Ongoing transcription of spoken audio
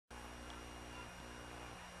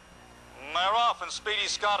and Speedy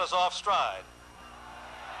Scott is off stride.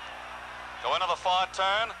 Go into the far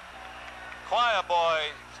turn. Choir Boy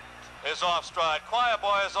is off stride. Choir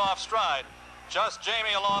Boy is off stride. Just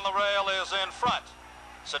Jamie along the rail is in front.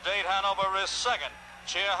 Sedate Hanover is second.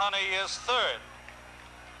 Cheer Honey is third.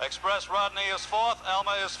 Express Rodney is fourth.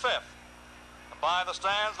 Elma is fifth. By the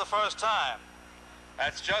stands the first time.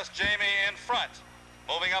 That's Just Jamie in front.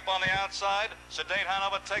 Moving up on the outside, Sedate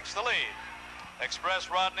Hanover takes the lead. Express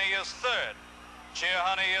Rodney is third. Cheer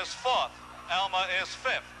Honey is fourth. Elma is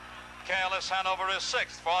fifth. Careless Hanover is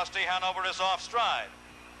sixth. Frosty Hanover is off stride.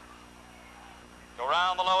 Go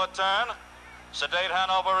round the lower turn. Sedate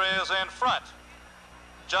Hanover is in front.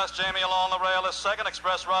 Just Jamie along the rail is second.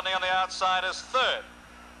 Express Rodney on the outside is third.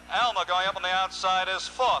 Elma going up on the outside is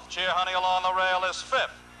fourth. Cheer Honey along the rail is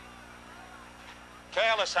fifth.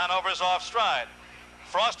 Careless Hanover is off stride.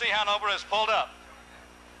 Frosty Hanover is pulled up.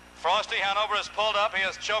 Frosty Hanover is pulled up. He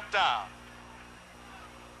is choked down.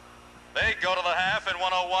 They go to the half in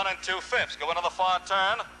 1:01 and 2/5. Go into the far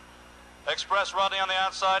turn. Express Rodney on the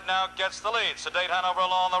outside now gets the lead. Sedate Hanover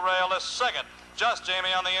along the rail is second. Just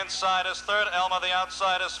Jamie on the inside is third. Elma the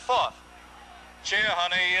outside is fourth. Cheer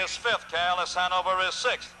Honey is fifth. Careless Hanover is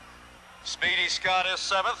sixth. Speedy Scott is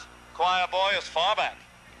seventh. Choir Boy is far back.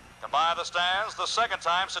 Come by the stands the second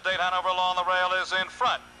time. Sedate Hanover along the rail is in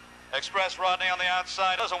front. Express Rodney on the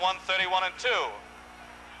outside is a 1:31 and 2.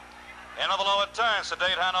 Into the lower turn,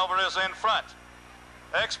 Sedate Hanover is in front.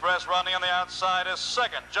 Express Rodney on the outside is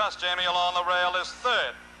second. Just Jamie along the rail is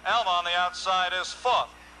third. Elma on the outside is fourth.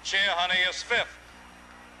 Cheer Honey is fifth.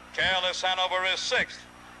 Careless Hanover is sixth.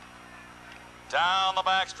 Down the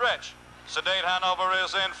back stretch, Sedate Hanover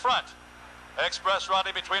is in front. Express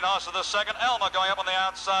Rodney between horses is second. Elma going up on the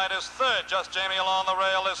outside is third. Just Jamie along the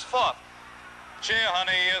rail is fourth. Cheer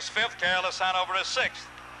Honey is fifth. Careless Hanover is sixth.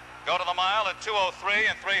 Go to the mile at 2:03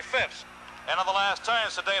 and 3/5. Into the last turn,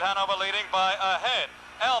 Sedate Hanover leading by a head.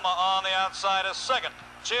 Elma on the outside is second.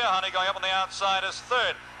 Cheer Honey going up on the outside is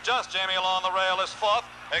third. Just Jamie along the rail is fourth.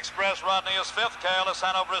 Express Rodney is fifth. Careless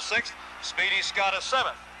Hanover is sixth. Speedy Scott is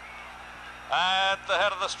seventh. At the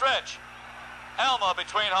head of the stretch, Elma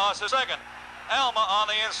between horses second. Elma on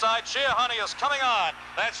the inside. Cheer Honey is coming on.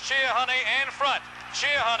 That's Cheer Honey in front.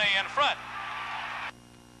 Cheer Honey in front.